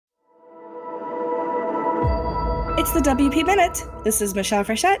It's the WP Minute. This is Michelle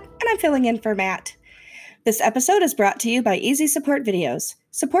Frechette, and I'm filling in for Matt. This episode is brought to you by Easy Support Videos.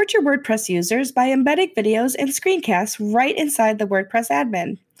 Support your WordPress users by embedding videos and screencasts right inside the WordPress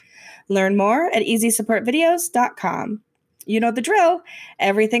admin. Learn more at easysupportvideos.com. You know the drill.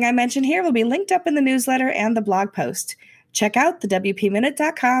 Everything I mention here will be linked up in the newsletter and the blog post. Check out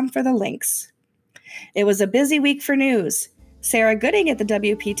thewpminute.com for the links. It was a busy week for news. Sarah Gooding at the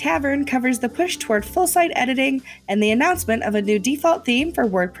WP Tavern covers the push toward full-site editing and the announcement of a new default theme for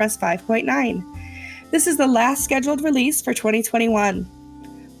WordPress 5.9. This is the last scheduled release for 2021.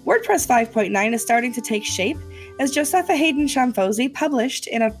 WordPress 5.9 is starting to take shape, as Josepha Hayden Shamfosi published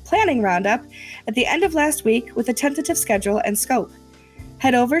in a planning roundup at the end of last week with a tentative schedule and scope.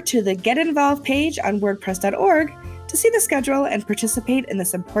 Head over to the Get Involved page on WordPress.org to see the schedule and participate in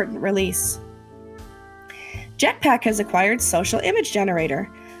this important release. Jetpack has acquired Social Image Generator,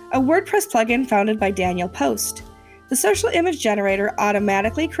 a WordPress plugin founded by Daniel Post. The Social Image Generator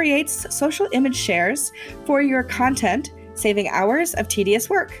automatically creates social image shares for your content, saving hours of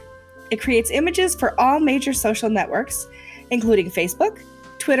tedious work. It creates images for all major social networks, including Facebook,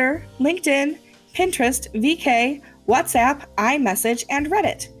 Twitter, LinkedIn, Pinterest, VK, WhatsApp, iMessage, and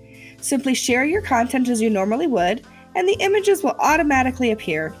Reddit. Simply share your content as you normally would, and the images will automatically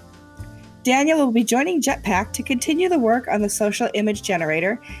appear. Daniel will be joining Jetpack to continue the work on the Social Image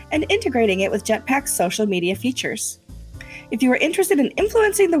Generator and integrating it with Jetpack's social media features. If you are interested in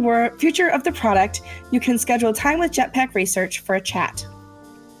influencing the future of the product, you can schedule time with Jetpack Research for a chat.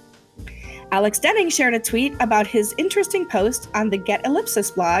 Alex Denning shared a tweet about his interesting post on the Get Ellipsis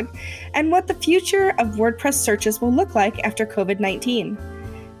blog and what the future of WordPress searches will look like after COVID-19.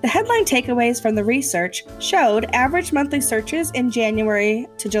 The headline takeaways from the research showed average monthly searches in January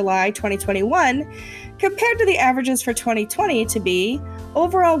to July 2021 compared to the averages for 2020 to be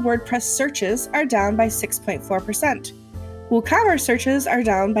overall WordPress searches are down by 6.4%, WooCommerce searches are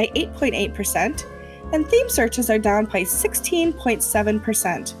down by 8.8%, and theme searches are down by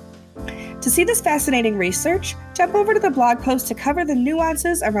 16.7%. To see this fascinating research, jump over to the blog post to cover the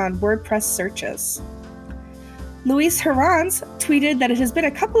nuances around WordPress searches. Luis Herranz tweeted that it has been a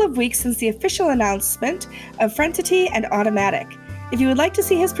couple of weeks since the official announcement of Frentity and Automatic. If you would like to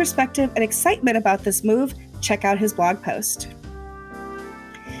see his perspective and excitement about this move, check out his blog post.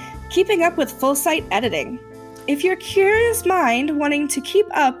 Keeping up with full-site editing. If your curious mind wanting to keep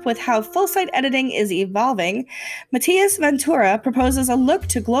up with how full-site editing is evolving, Matias Ventura proposes a look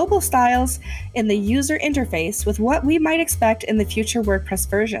to global styles in the user interface with what we might expect in the future WordPress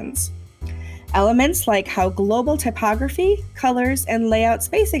versions. Elements like how global typography, colors, and layout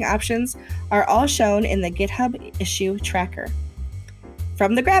spacing options are all shown in the GitHub issue tracker.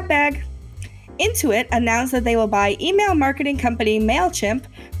 From the grab bag, Intuit announced that they will buy email marketing company MailChimp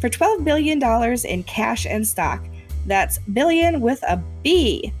for $12 billion in cash and stock. That's billion with a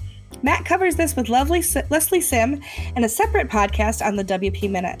B. Matt covers this with Leslie Sim in a separate podcast on the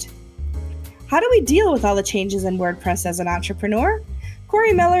WP Minute. How do we deal with all the changes in WordPress as an entrepreneur?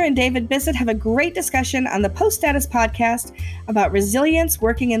 Corey Miller and David Bissett have a great discussion on the Post Status podcast about resilience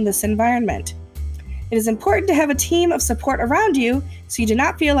working in this environment. It is important to have a team of support around you so you do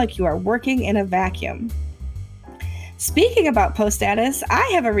not feel like you are working in a vacuum. Speaking about Post Status, I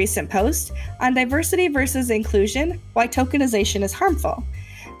have a recent post on diversity versus inclusion, why tokenization is harmful.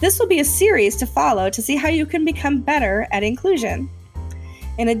 This will be a series to follow to see how you can become better at inclusion.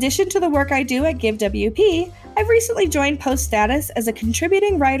 In addition to the work I do at GiveWP, I've recently joined Post Status as a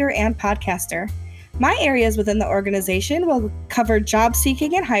contributing writer and podcaster. My areas within the organization will cover job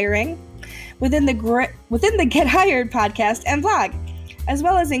seeking and hiring, within the Get Hired podcast and blog, as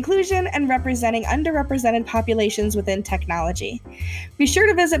well as inclusion and representing underrepresented populations within technology. Be sure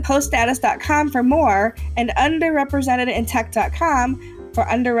to visit poststatus.com for more and underrepresentedintech.com for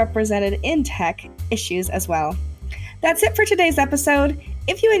underrepresented in tech issues as well. That's it for today's episode.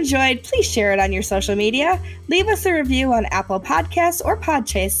 If you enjoyed, please share it on your social media, leave us a review on Apple Podcasts or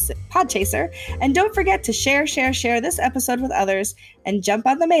Podchaser, and don't forget to share this episode with others and jump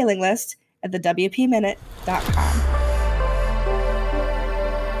on the mailing list at thewpminute.com.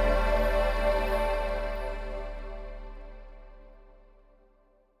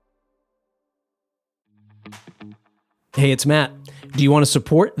 Hey, it's Matt. Do you want to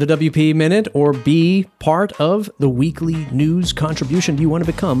support the WP Minute or be part of the weekly news contribution? Do you want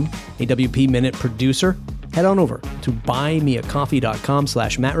to become a WP Minute producer? Head on over to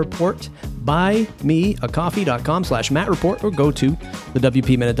buymeacoffee.com/MattReport, buymeacoffee.com/MattReport, or go to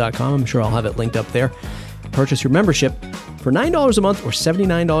thewpminute.com. I'm sure I'll have it linked up there. Purchase your membership for $9 a month or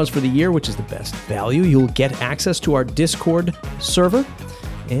 $79 for the year, which is the best value. You'll get access to our Discord server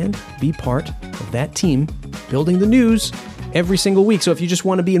and be part of that team building the news every single week. So if you just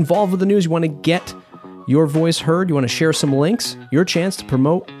want to be involved with the news, you want to get your voice heard, you want to share some links, your chance to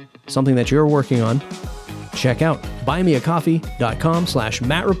promote something that you're working on, check out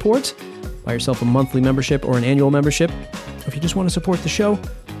buymeacoffee.com/MattReport. Buy yourself a monthly membership or an annual membership. If you just want to support the show,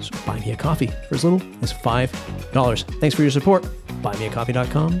 so buy me a coffee for as little as $5. Thanks for your support.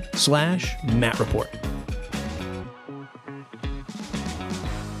 Buymeacoffee.com/MattReport.